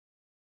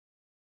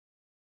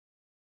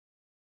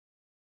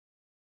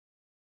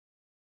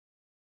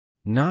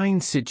9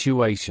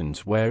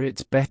 situations where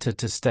it's better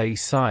to stay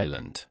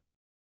silent.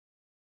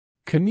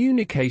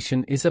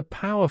 Communication is a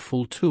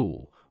powerful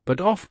tool,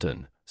 but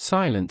often,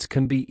 silence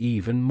can be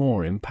even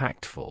more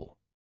impactful.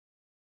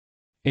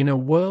 In a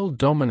world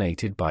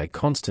dominated by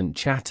constant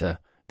chatter,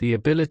 the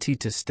ability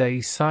to stay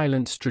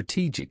silent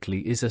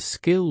strategically is a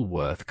skill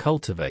worth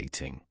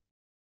cultivating.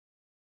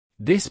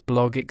 This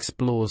blog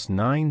explores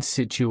 9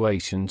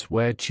 situations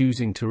where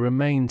choosing to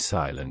remain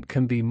silent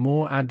can be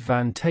more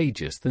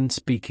advantageous than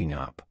speaking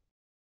up.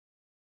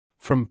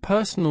 From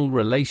personal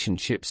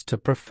relationships to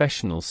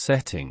professional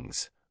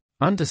settings,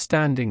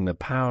 understanding the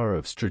power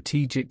of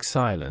strategic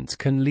silence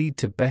can lead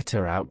to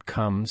better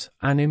outcomes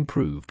and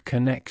improved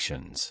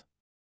connections.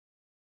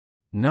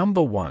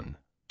 Number 1.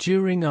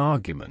 During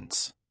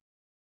arguments.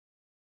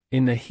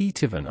 In the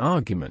heat of an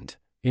argument,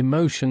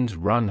 emotions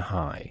run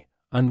high,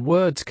 and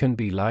words can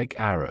be like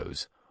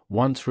arrows.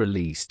 Once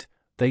released,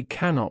 they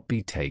cannot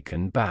be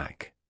taken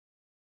back.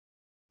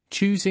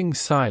 Choosing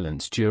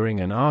silence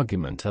during an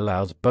argument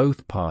allows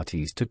both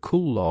parties to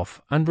cool off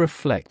and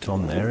reflect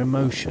on their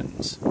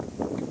emotions.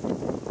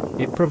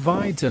 It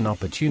provides an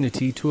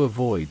opportunity to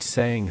avoid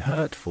saying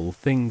hurtful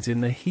things in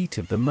the heat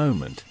of the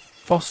moment,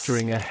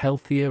 fostering a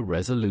healthier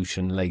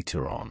resolution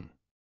later on.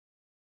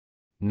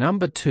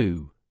 Number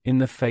 2. In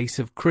the face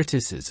of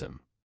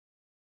criticism.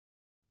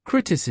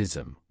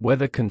 Criticism,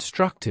 whether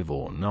constructive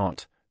or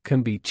not,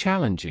 can be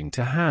challenging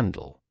to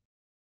handle.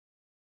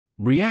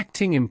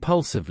 Reacting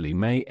impulsively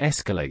may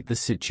escalate the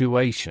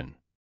situation.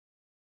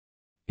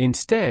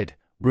 Instead,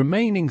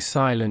 remaining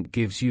silent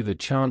gives you the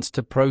chance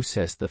to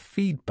process the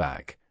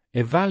feedback,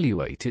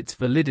 evaluate its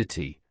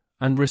validity,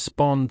 and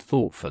respond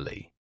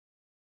thoughtfully.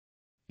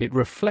 It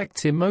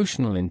reflects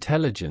emotional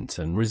intelligence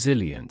and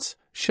resilience,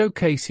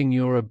 showcasing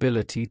your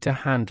ability to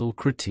handle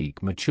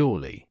critique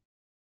maturely.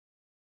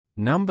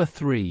 Number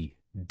 3.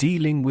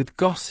 Dealing with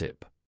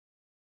gossip.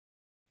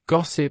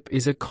 Gossip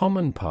is a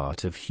common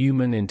part of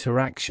human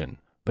interaction,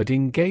 but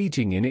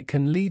engaging in it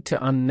can lead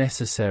to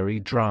unnecessary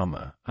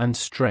drama and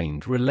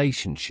strained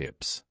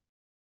relationships.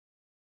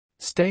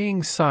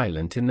 Staying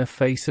silent in the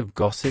face of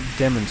gossip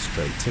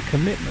demonstrates a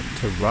commitment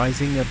to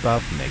rising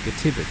above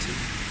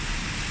negativity.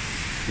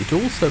 It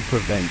also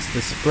prevents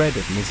the spread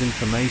of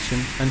misinformation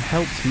and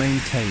helps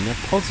maintain a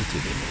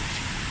positive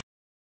image.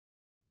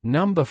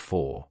 Number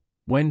 4.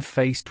 When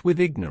faced with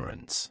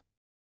ignorance.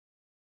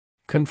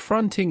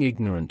 Confronting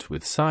ignorance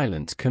with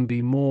silence can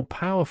be more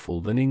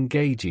powerful than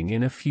engaging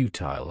in a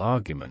futile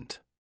argument.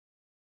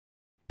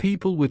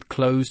 People with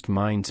closed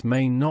minds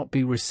may not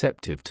be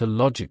receptive to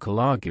logical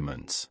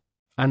arguments,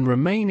 and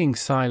remaining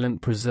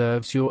silent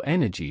preserves your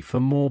energy for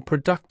more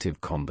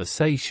productive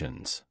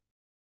conversations.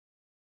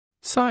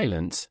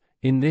 Silence,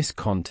 in this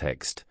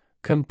context,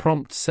 can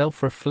prompt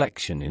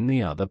self-reflection in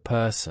the other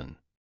person.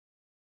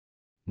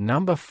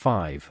 Number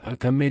 5.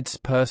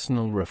 Amidst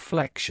personal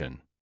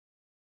reflection.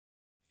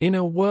 In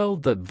a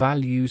world that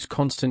values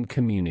constant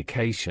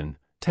communication,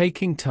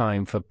 taking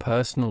time for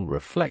personal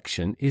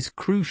reflection is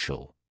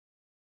crucial.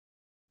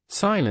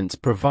 Silence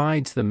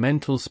provides the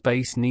mental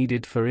space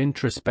needed for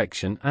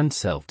introspection and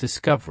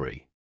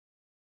self-discovery.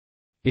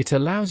 It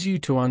allows you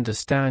to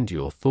understand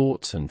your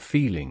thoughts and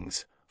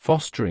feelings,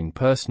 fostering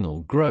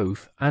personal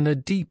growth and a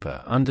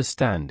deeper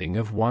understanding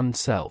of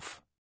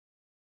oneself.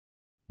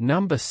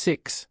 Number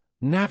 6.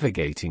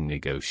 Navigating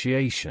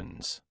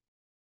negotiations.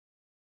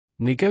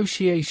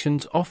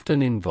 Negotiations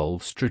often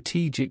involve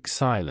strategic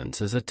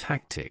silence as a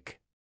tactic.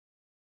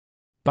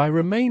 By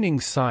remaining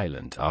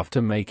silent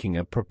after making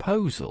a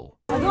proposal,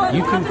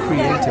 you can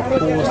create a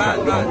pause that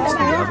prompts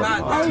the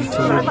other party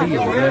to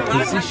reveal their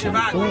position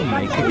or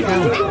make a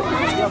counter.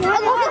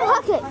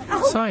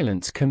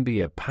 Silence can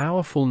be a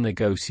powerful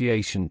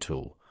negotiation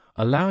tool,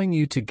 allowing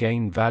you to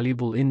gain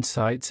valuable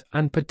insights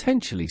and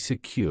potentially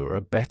secure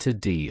a better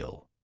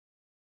deal.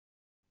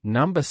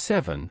 Number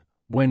 7.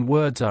 When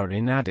words are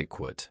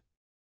inadequate.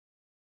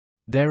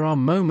 There are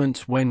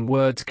moments when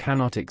words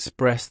cannot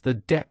express the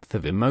depth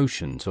of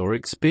emotions or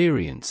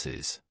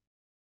experiences.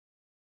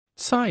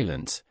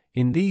 Silence,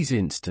 in these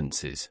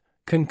instances,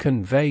 can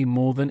convey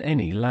more than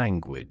any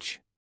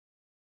language.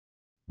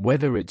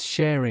 Whether it's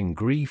sharing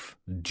grief,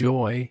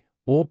 joy,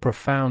 or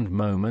profound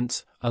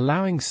moments,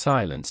 allowing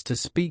silence to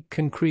speak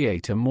can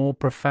create a more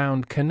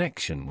profound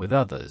connection with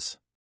others.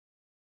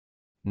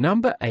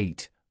 Number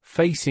 8.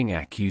 Facing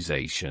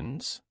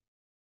accusations.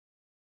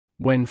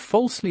 When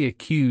falsely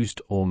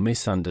accused or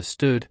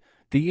misunderstood,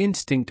 the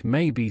instinct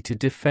may be to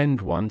defend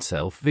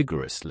oneself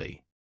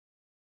vigorously.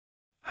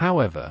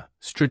 However,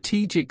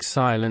 strategic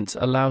silence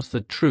allows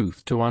the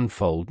truth to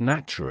unfold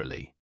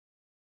naturally.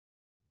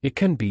 It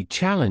can be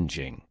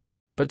challenging,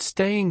 but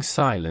staying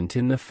silent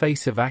in the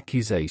face of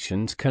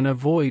accusations can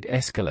avoid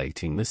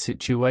escalating the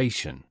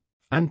situation,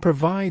 and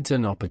provides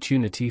an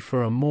opportunity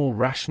for a more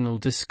rational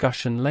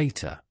discussion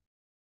later.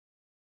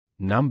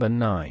 Number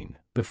 9.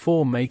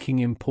 Before making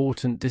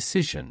important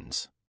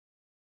decisions.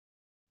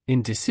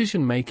 In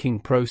decision-making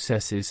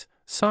processes,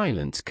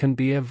 silence can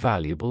be a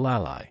valuable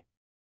ally.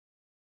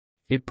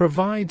 It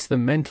provides the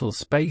mental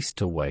space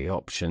to weigh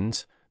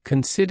options,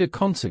 consider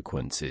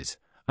consequences,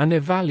 and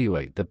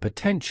evaluate the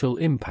potential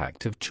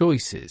impact of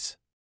choices.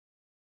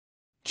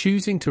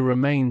 Choosing to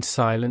remain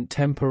silent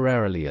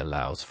temporarily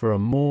allows for a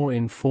more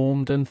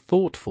informed and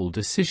thoughtful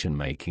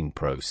decision-making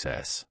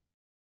process.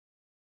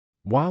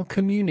 While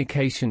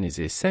communication is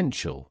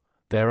essential,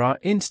 there are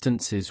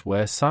instances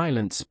where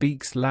silence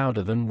speaks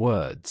louder than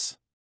words.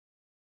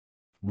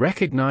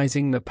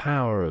 Recognizing the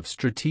power of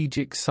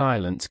strategic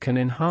silence can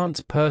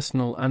enhance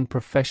personal and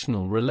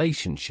professional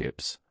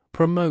relationships,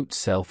 promote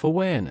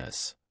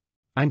self-awareness,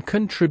 and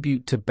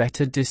contribute to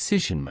better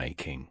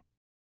decision-making.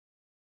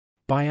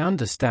 By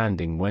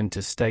understanding when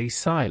to stay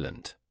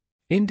silent,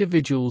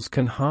 individuals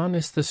can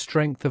harness the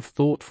strength of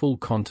thoughtful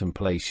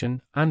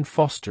contemplation and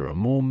foster a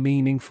more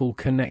meaningful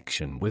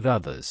connection with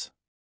others.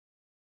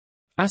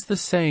 As the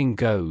saying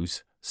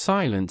goes,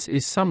 silence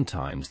is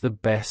sometimes the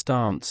best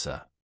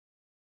answer.